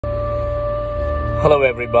Hello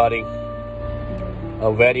everybody.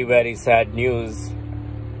 A very sad news.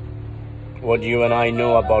 What you and I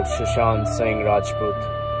know about Shushant Singh Rajput.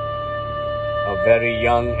 A very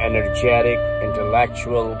young, energetic,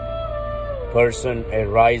 intellectual person, a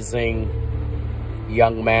rising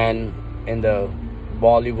young man in the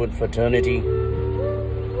Bollywood fraternity.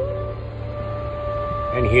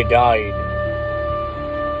 And he died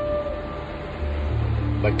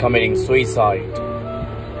by committing suicide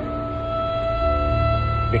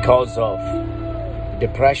because of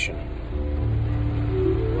depression.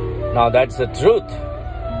 Now that's the truth,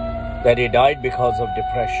 that he died because of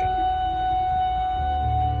depression.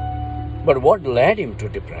 But what led him to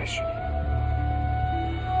depression?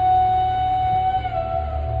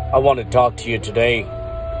 I want to talk to you today.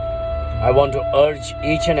 I want to urge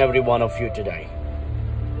each and every one of you today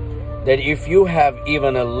that if you have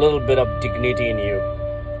even a little bit of dignity in you,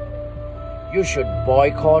 you should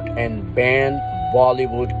boycott and ban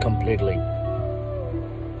Bollywood completely.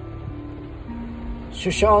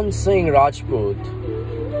 Shushant Singh Rajput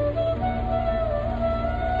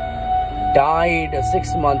died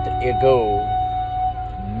 6 months ago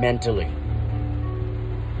mentally.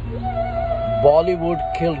 Bollywood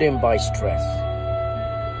killed him by stress.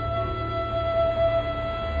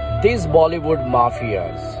 These Bollywood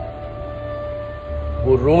mafias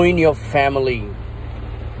who ruin your family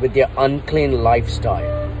with their unclean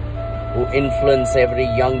lifestyle, who influence every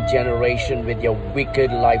young generation with your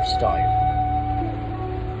wicked lifestyle.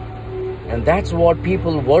 And that's what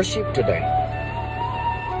people worship today.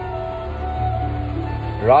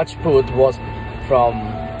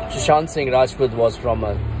 Shushant Singh Rajput was from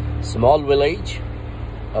a small village,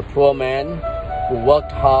 a poor man who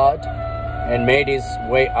worked hard and made his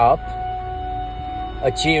way up,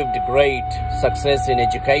 achieved great success in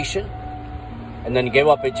education, and then gave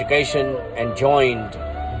up education and joined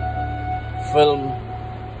film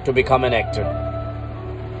to become an actor.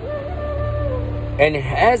 And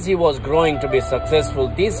as he was growing to be successful,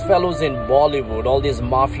 these fellows in Bollywood, all these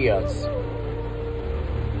mafias,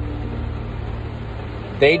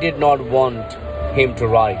 they did not want him to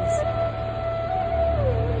rise.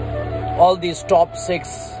 All these top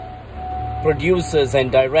 6 producers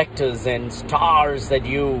and directors and stars that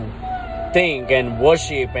you think and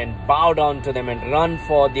worship and bow down to them and run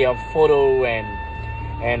for their photo and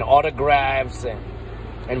autographs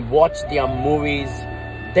and watch their movies,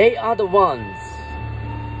 they are the ones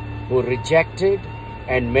who rejected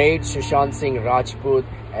and made Shushant Singh Rajput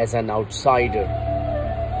as an outsider.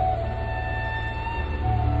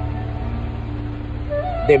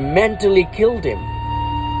 They mentally killed him.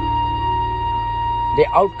 They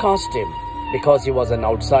outcast him because he was an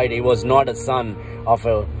outsider. He was not a son of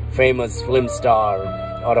a famous film star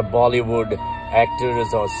or a Bollywood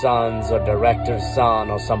actors or sons or director's son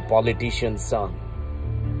or some politician's son.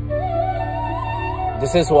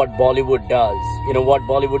 This is what Bollywood does. You know what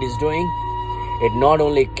Bollywood is doing? It not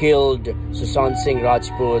only killed Shushant Singh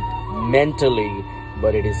Rajput mentally,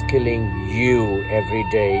 but it is killing you every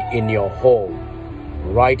day in your home,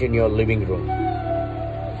 right in your living room.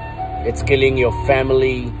 It's killing your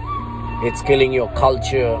family. It's killing your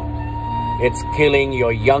culture. It's killing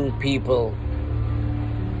your young people.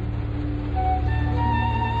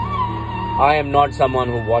 I am not someone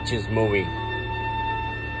who watches movie,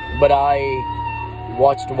 but I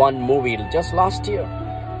watched one movie just last year,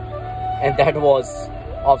 and that was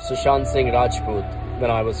of Shushant Singh Rajput. When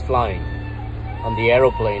I was flying on the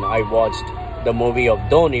aeroplane, I watched the movie of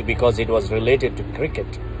Dhoni because it was related to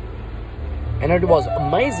cricket, and it was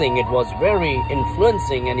amazing. It was very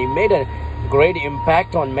influencing, and he made a great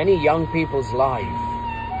impact on many young people's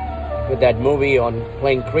life with that movie on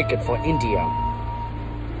playing cricket for India.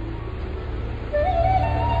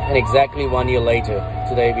 And exactly 1 year later,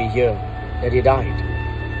 today we hear that he died.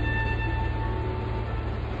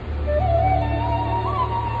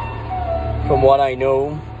 From what I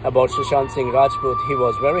know about Shushant Singh Rajput, he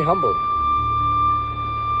was very humble.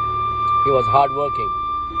 He was hardworking,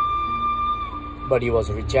 but he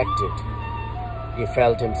was rejected. He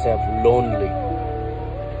felt himself lonely.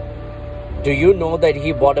 Do you know that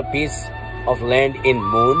he bought a piece of land in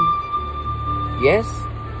Moon? Yes,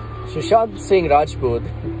 Shushant Singh Rajput,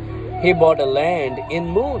 he bought a land in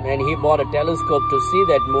Moon, and he bought a telescope to see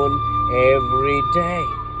that moon every day.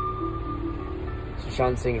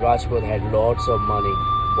 Shushant Singh Rajput had lots of money,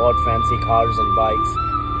 bought fancy cars and bikes,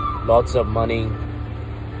 lots of money,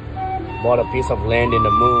 bought a piece of land in the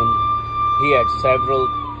moon. He had several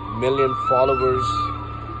million followers,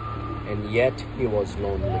 and yet he was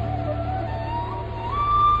lonely.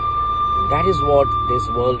 And that is what this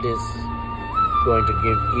world is going to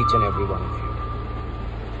give each and every one of you.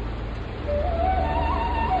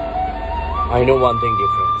 I know one thing, dear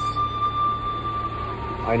friends.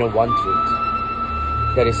 I know one truth.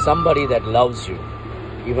 There is somebody that loves you,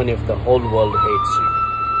 even if the whole world hates you.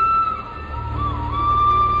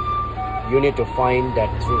 You need to find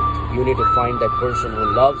that truth. You need to find that person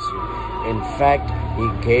who loves you. In fact, he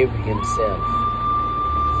gave himself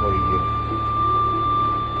for you.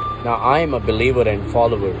 Now, I am a believer and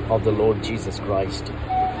follower of the Lord Jesus Christ.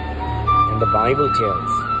 And the Bible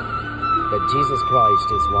tells that Jesus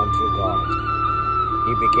Christ is one true God.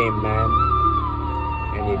 He became man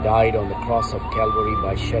and he died on the cross of Calvary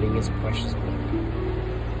by shedding his precious blood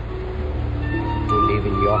to live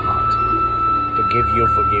in your heart, to give you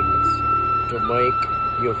forgiveness, to make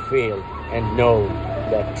you feel and know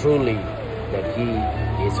that truly that he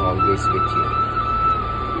is always with you.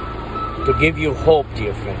 To give you hope,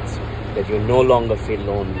 dear friends, that you no longer feel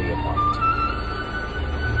lonely apart.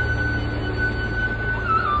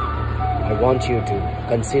 I want you to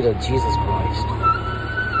consider Jesus Christ.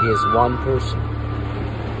 He is one person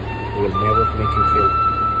who will never make you feel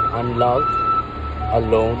unloved,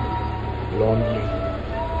 alone, lonely,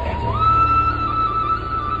 ever.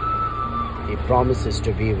 He promises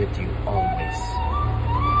to be with you always.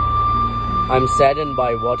 I'm saddened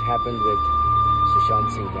by what happened with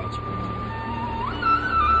Shushant Singh Rajput.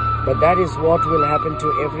 But that is what will happen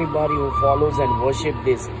to everybody who follows and worship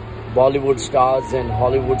these Bollywood stars and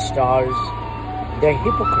Hollywood stars. They're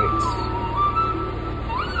hypocrites.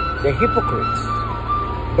 They're hypocrites.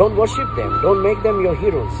 Don't worship them. Don't make them your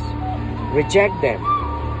heroes. Reject them.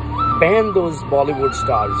 Ban those Bollywood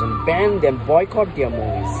stars and ban them. Boycott their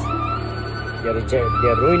movies.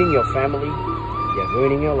 They're ruining your family. They're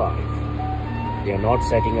ruining your life. They are not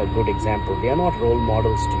setting a good example. They are not role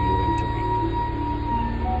models to you and to me.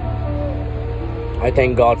 I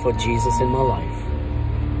thank God for Jesus in my life.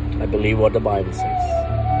 I believe what the Bible says.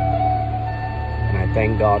 And I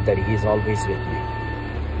thank God that He is always with me.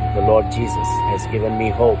 The Lord Jesus has given me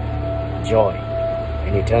hope, joy,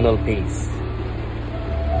 and eternal peace.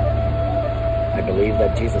 I believe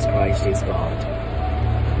that Jesus Christ is God.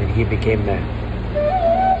 And He became man.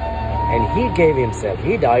 And He gave Himself.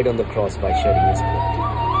 He died on the cross by shedding His blood.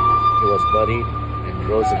 He was buried and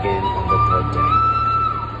rose again on the third day.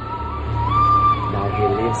 Now He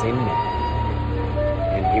lives in me.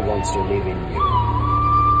 And He wants to live in you.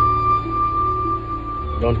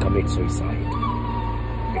 Don't commit suicide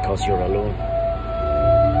because you're alone.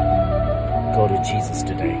 Go to Jesus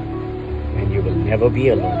today and you will never be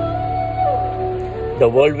alone. The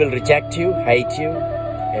world will reject you, hate you,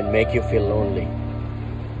 and make you feel lonely.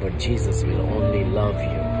 But Jesus will only love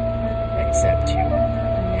you, accept you,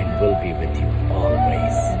 and will be with you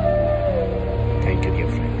always. Thank you, dear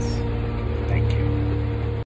friends.